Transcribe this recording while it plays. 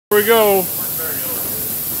we go.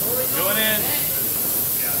 Going in.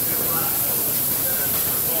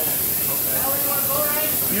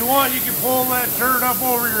 If you want, you can pull that shirt up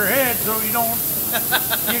over your head so you don't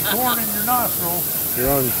get corn in your nostril.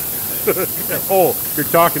 You're on. Oh, you're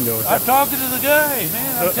talking to us. I'm talking to the guy,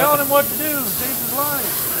 man. I'm telling him what to do. Save his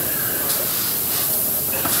life.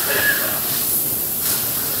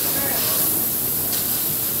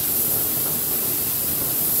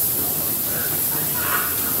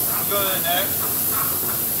 Go to the next.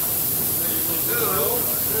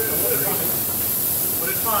 But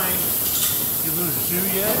it's fine. You lose a shoe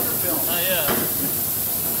yet? Not yet.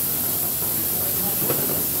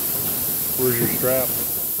 Where's your strap?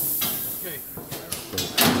 Okay.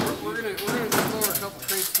 We're gonna explore a couple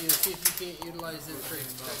crates here and see if you can't utilize them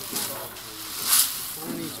crates.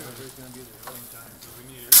 One each of them.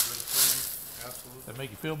 That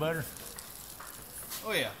make you feel better?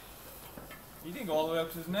 Oh yeah. You can go all the way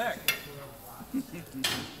up to his neck. You Can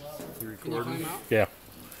you recording? climb out? Yeah.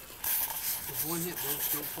 Just one hit,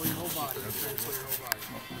 don't pull your whole body. Don't try to pull your whole body.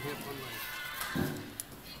 One hit, one leg.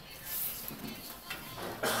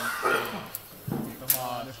 Come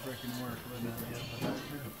on. This freaking work.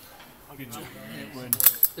 I'll get you. It would.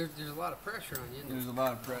 There's a lot of pressure on you. There's a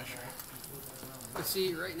lot of pressure. But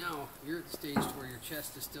see, right now, you're at the stage where your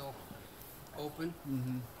chest is still open.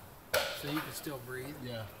 So you can still breathe.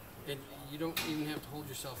 Yeah. And you don't even have to hold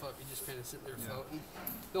yourself up. You just kind of sit there floating.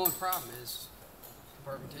 The only problem is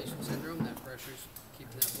compartmentation syndrome. That pressure's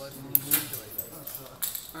keeping that blood from circulating.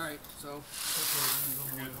 All right, so.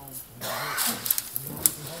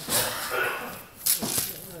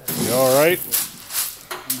 You all right?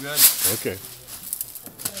 You good? Okay.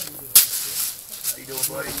 How you doing,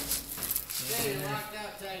 buddy? Locked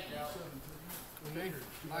out, tagged out. Okay.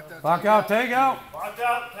 Lock out, take out. Locked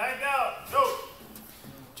out, tagged out. Go.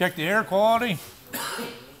 Check the air quality.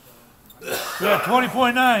 We have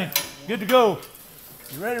 20.9. Good to go.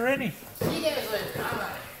 You ready, Randy? See you guys later. All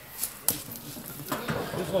right.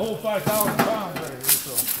 This will hold 5,000 pounds right here.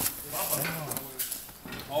 So.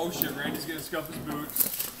 Oh shit, Randy's gonna scuff his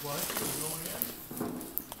boots.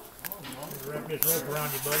 Wrap this rope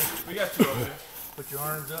around you, buddy. We got two up there. Put your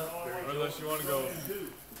arms up. Or unless you want to go.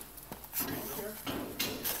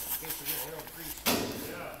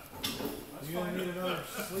 You're gonna need another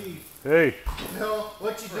sleeve. Hey. No,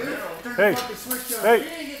 what you do? Turn Hey. the fucking switch on. Hey. You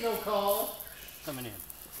didn't get no call. Coming in.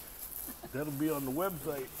 That'll be on the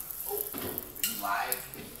website. Live.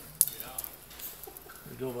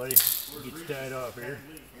 There you go, buddy. Get you tied off here.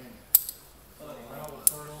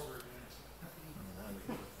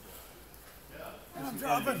 I'm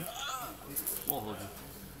dropping.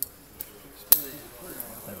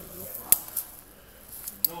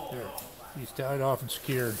 There. He's tied off and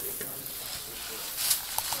secured.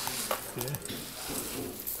 Okay.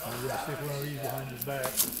 I'm gonna stick one of these behind his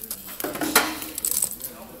back.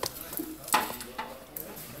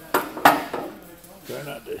 Try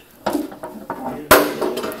not to.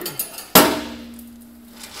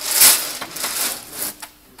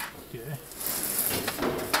 Okay.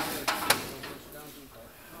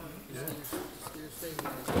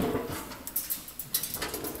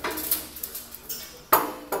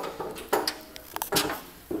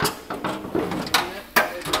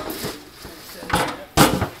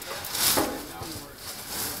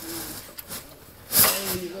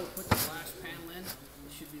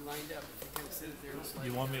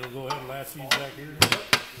 You want me to go ahead and latch these back here?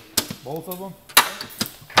 Both of them?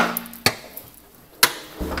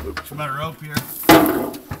 Some better rope here.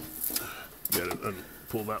 Got it.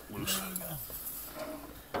 Pull that loose.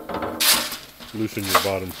 Loosen your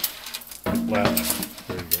bottom latch.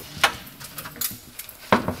 There you go.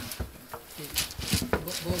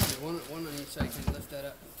 Both of you, one on each side. Can you lift that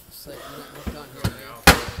up? It's like you're not hooked on here,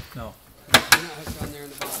 right? No. You're not hooked on there in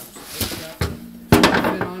the bottom. So lift it up.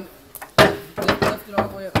 Fit on. Lift it all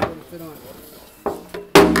the way up. Put it fit on.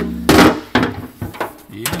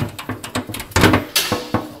 Yeah.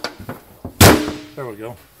 There we go.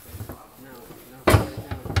 Now, put it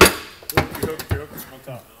down. You're hooked on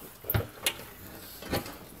top. Okay.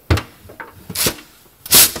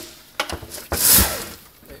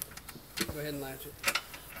 Go ahead and latch it.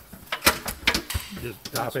 Just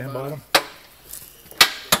top and bottom.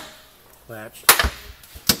 Latched.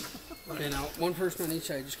 Okay, now one person on each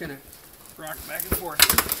side. Just kind of rock back and forth.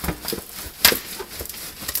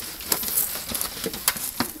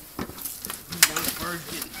 Down as far as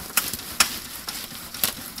getting.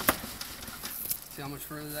 See how much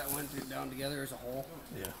further that went down together as a whole?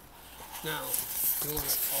 Yeah. Now, you want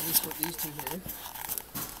to always put these two here.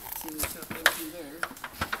 See this up them two there.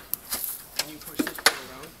 And you push this part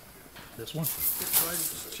around. This one? Go ahead and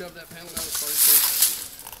just shove that panel down as far as you can.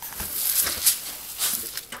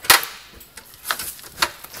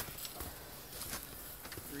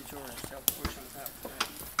 Reach over and just help push on top of that.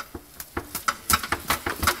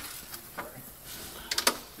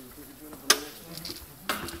 Can you put your foot up on the next one?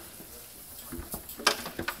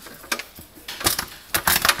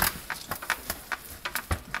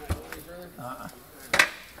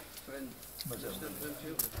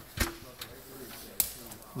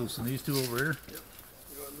 Loosen these two over here. Yep.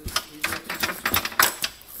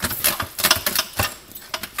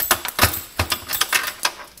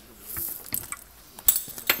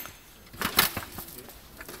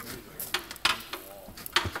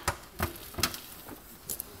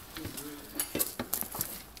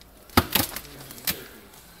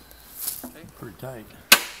 Pretty tight.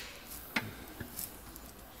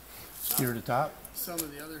 Steer to top. Some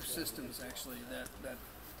of the other systems actually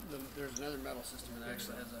there's another metal system that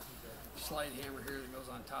actually has a slide hammer here that goes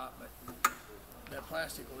on top, but that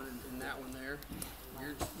plastic one and that one there,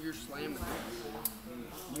 you're slamming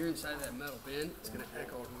it. You're inside of that metal bin, it's going to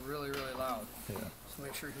echo really, really loud. Yeah. So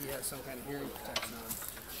make sure he has some kind of hearing protection on.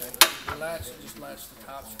 Okay. The latch, just latch the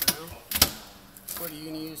tops down. What are you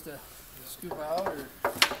going to use to scoop out, or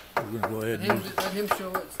We're gonna go ahead and use let him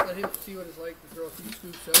show it, let him see what it's like to throw a few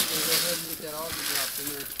scoops up, and go ahead and get that auger dropped in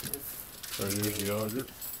there. Right, there's the auger.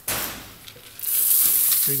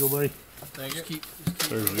 There you go, buddy. Thank you.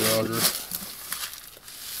 There's the auger.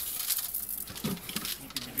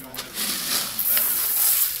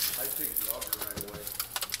 I take the auger right away.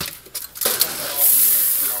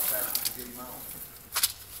 See how fast you can get him out.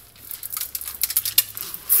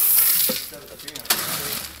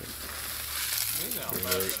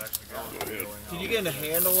 Can you get a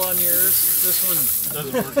handle on yours? This one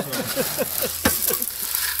Doesn't work so.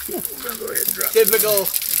 typical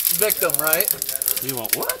victim, right? You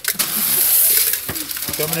want what?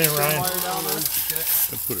 Coming in, Ryan. I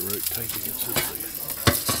put it right tight against this thing.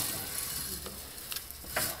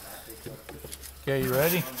 Okay, you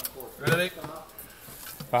ready? Ready?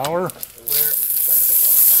 Power.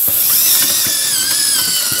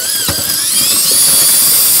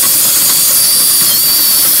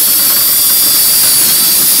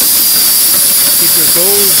 Keep your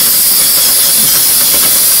toes.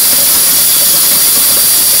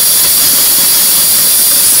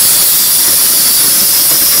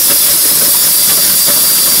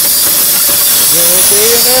 Is that okay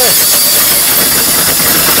in there?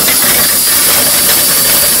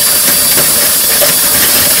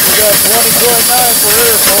 We got 20.9 for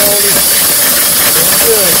air quality. Doing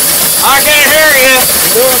good. I can't hear you.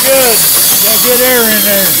 You're doing good. Got good air in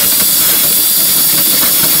there.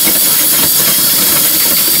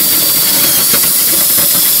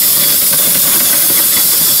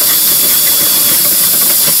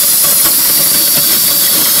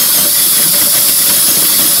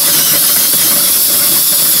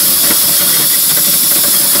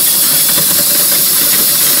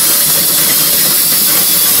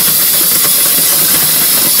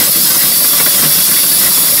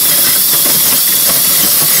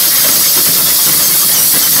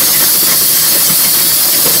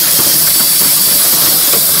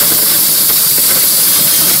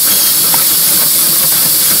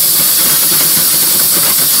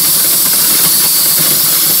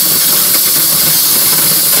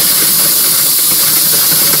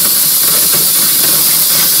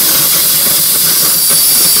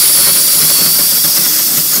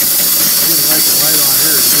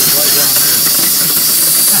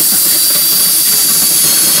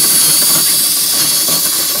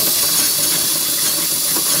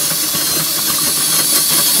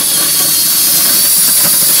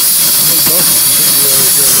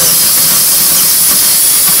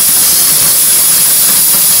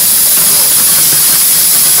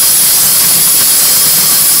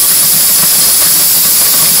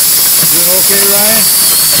 Okay, Ryan?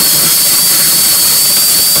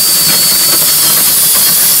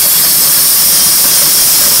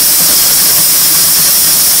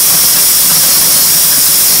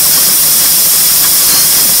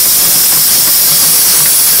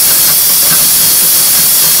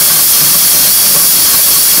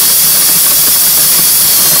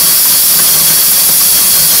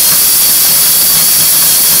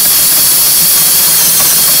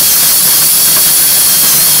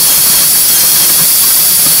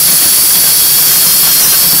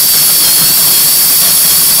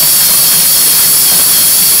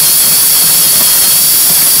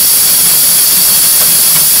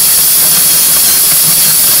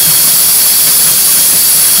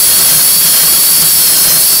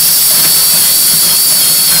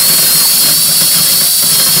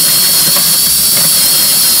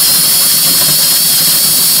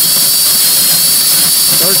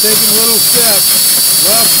 taking little steps.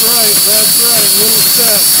 Left, right, little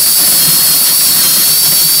steps.